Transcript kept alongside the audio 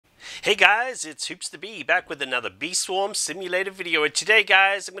Hey guys, it's Hoops the Bee back with another Bee Swarm Simulator video, and today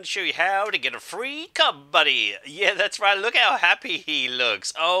guys I'm going to show you how to get a free Cub Buddy. Yeah, that's right, look how happy he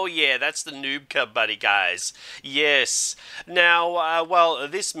looks. Oh yeah, that's the Noob Cub Buddy guys. Yes. Now, well,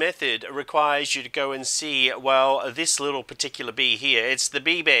 this method requires you to go and see, well, this little particular bee here. It's the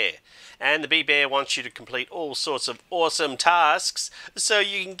bee bear. And the bee bear wants you to complete all sorts of awesome tasks so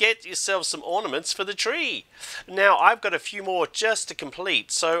you can get yourself some ornaments for the tree. Now, I've got a few more just to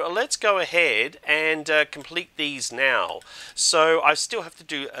complete, so let's go ahead and complete these now. So I still have to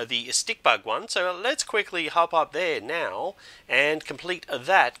do the stick bug one, so let's quickly hop up there now and complete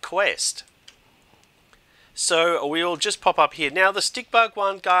that quest. So we'll just pop up here. Now the stick bug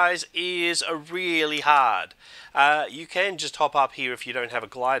one, guys, is really hard. You can just hop up here if you don't have a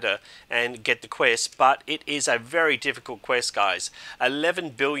glider and get the quest, but it is a very difficult quest, guys.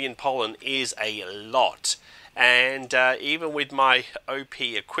 11 billion pollen is a lot. And even with my OP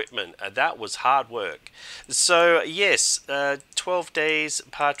equipment, that was hard work. So yes, 12 days,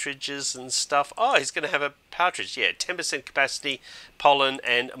 partridges and stuff. Oh, he's going to have a partridge, yeah, 10% capacity, pollen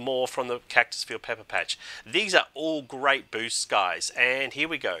and more from the cactus field pepper patch. These are all great boosts, guys. And here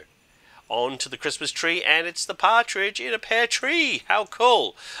we go. On to the Christmas tree, and it's the partridge in a pear tree. How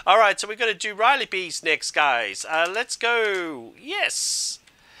cool. Alright, so we're going to do Riley bees next, guys. Let's go. Yes.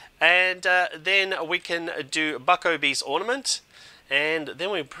 And then we can do Bucko Bee's ornament, and then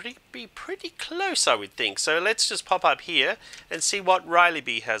we'll be pretty close, I would think. So let's just pop up here and see what Riley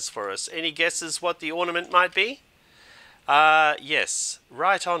Bee has for us. Any guesses what the ornament might be? Yes,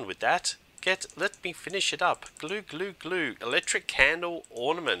 right on with that. Let me finish it up. Glue, glue, glue. Electric candle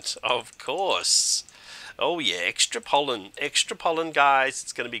ornament, of course. Oh yeah, extra pollen, guys.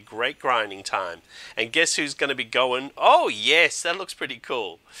 It's going to be great grinding time. And guess who's going to be going? Oh yes, that looks pretty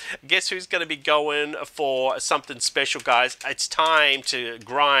cool. Guess who's going to be going for something special, guys? It's time to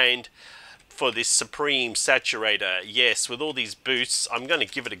grind for this Supreme Saturator. Yes, with all these boosts, I'm going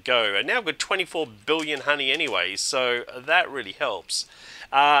to give it a go. And now I've got 24 billion honey anyway, so that really helps.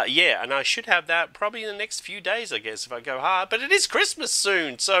 Yeah, and I should have that probably in the next few days, I guess, if I go hard. But it is Christmas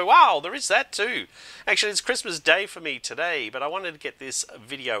soon, so wow, there is that too. Actually, it's Christmas Day for me today, but I wanted to get this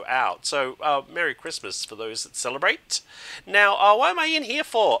video out. So, Merry Christmas for those that celebrate. Now, what am I in here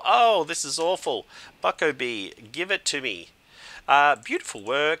for? Oh, this is awful. Bucko Bee, give it to me. Beautiful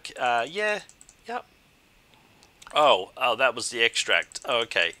work. Yeah, yep. Oh, that was the extract.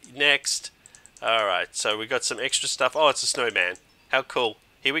 Okay, next. Alright, so we got some extra stuff. Oh, it's a snowman. How cool.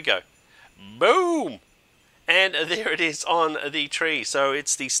 Here we go. Boom! And there it is on the tree. So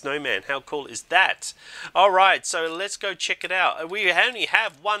it's the snowman. How cool is that? Alright, so let's go check it out. We only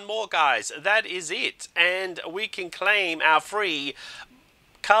have one more, guys. That is it. And we can claim our free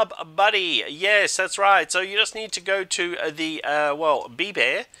Cub Buddy. Yes, that's right. So you just need to go to the, well, bee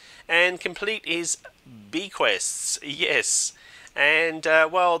bear and complete his bee quests. Yes. And,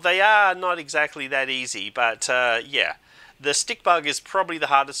 well, they are not exactly that easy, but, yeah. The stick bug is probably the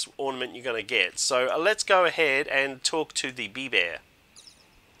hardest ornament you're going to get. So let's go ahead and talk to the bee bear.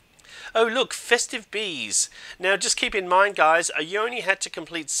 Oh look, festive bees. Now just keep in mind, guys, you only had to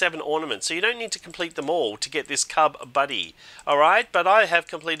complete 7 ornaments, so you don't need to complete them all to get this Cub Buddy. Alright, but I have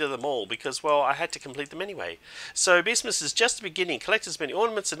completed them all because, well, I had to complete them anyway. So Beastmas is just the beginning. Collect as many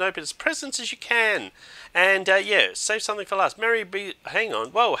ornaments and open as presents as you can. And yeah, save something for last. Merry bee, hang on.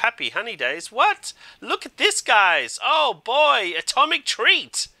 Whoa, happy honey days. What? Look at this, guys. Oh boy, atomic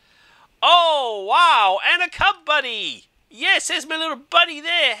treat. Oh wow, and a Cub Buddy. Yes, there's my little buddy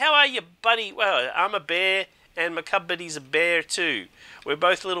there. How are you, buddy? Well, I'm a bear, and my Cub Buddy's a bear too. We're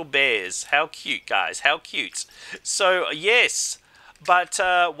both little bears. How cute, guys. How cute. So, yes. But,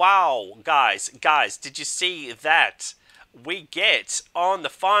 wow, guys, did you see that? We get, on the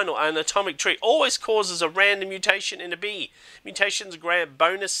final, an atomic tree. Always causes a random mutation in a bee. Mutations grant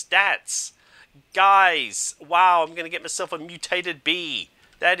bonus stats. Guys, wow, I'm going to get myself a mutated bee.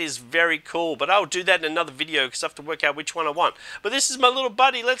 That is very cool, but I'll do that in another video because I have to work out which one I want. But this is my little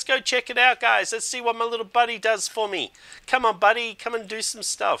buddy. Let's go check it out, guys. Let's see what my little buddy does for me. Come on, buddy. Come and do some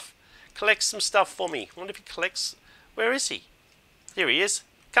stuff. Collect some stuff for me. I wonder if he collects... Where is he? There he is.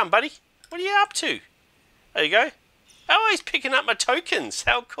 Come, buddy. What are you up to? There you go. Oh, he's picking up my tokens.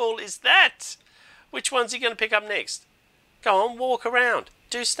 How cool is that? Which one's he going to pick up next? Go on, walk around.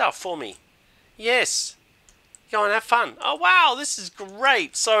 Do stuff for me. Yes. Go and have fun. Oh wow, this is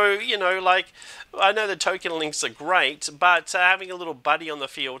great. So, you know, like, I know the token links are great, but having a little buddy on the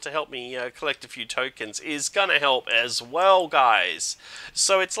field to help me collect a few tokens is gonna help as well, guys.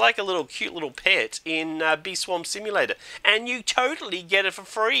 So it's like a little cute little pet in Bee Swarm Simulator, and you totally get it for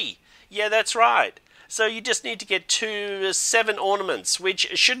free. Yeah, that's right. So you just need to get 7 ornaments,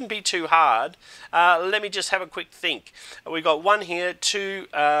 which shouldn't be too hard. Let me just have a quick think. We've got 1 here, 2,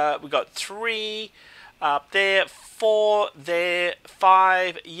 we've got 3 up there, 4 there,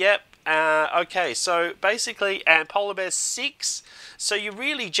 5, yep. Okay, so basically, and polar bear 6. So you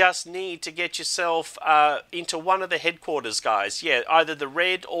really just need to get yourself into one of the headquarters, guys. Yeah, either the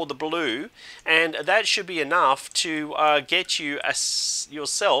red or the blue, and that should be enough to get you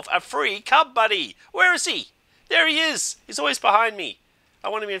yourself a free cub buddy. Where is he? There he is. He's always behind me. I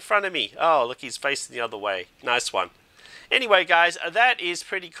want him in front of me. Oh, look, he's facing the other way. Nice one. Anyway, guys, that is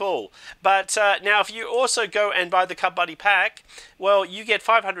pretty cool. But now, if you also go and buy the Cub Buddy pack, well, you get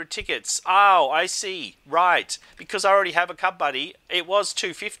 500 tickets. Oh, I see. Right. Because I already have a Cub Buddy, it was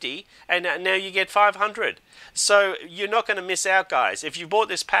 250, and now you get 500. So you're not going to miss out, guys. If you bought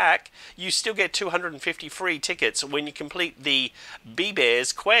this pack, you still get 250 free tickets when you complete the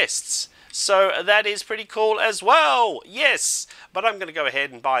Bears quests. So that is pretty cool as well. Yes, but I'm going to go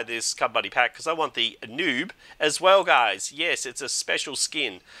ahead and buy this Cub Buddy pack because I want the noob as well, guys. Yes, it's a special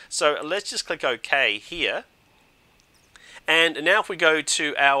skin. So let's just click OK here. And now if we go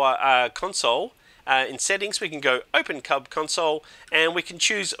to our console, in settings, we can go Open Cub Console, and we can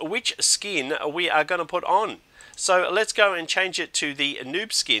choose which skin we are going to put on. So let's go and change it to the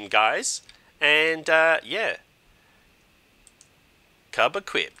noob skin, guys. And yeah, Cub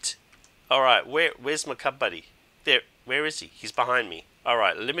equipped. Alright, where's my Cub Buddy? There, where is he? He's behind me.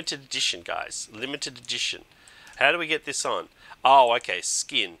 Alright, limited edition, guys. Limited edition. How do we get this on? Oh, okay,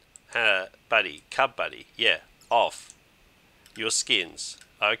 skin. Buddy, Cub Buddy. Yeah, off. Your skins.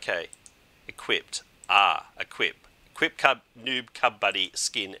 Okay. Equipped. Equip. Equip noob Cub Buddy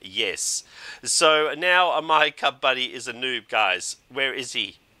skin. Yes. So now my Cub Buddy is a noob, guys. Where is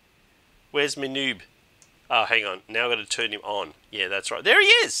he? Where's my noob? Oh, hang on. Now I've got to turn him on. Yeah, that's right. There he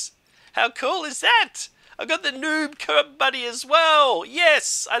is! How cool is that? I got the noob Cub Buddy as well.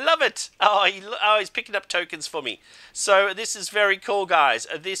 Yes, I love it. Oh, he's picking up tokens for me. So this is very cool, guys.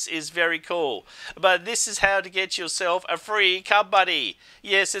 This is very cool. But this is how to get yourself a free Cub Buddy.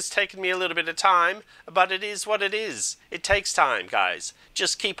 Yes, it's taken me a little bit of time, but it is what it is. It takes time, guys.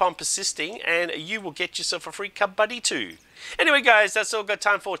 Just keep on persisting, and you will get yourself a free Cub Buddy too. Anyway, guys, that's all I've got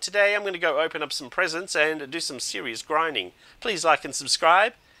time for today. I'm going to go open up some presents and do some serious grinding. Please like and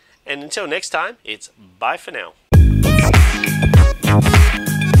subscribe. And until next time, it's bye for now.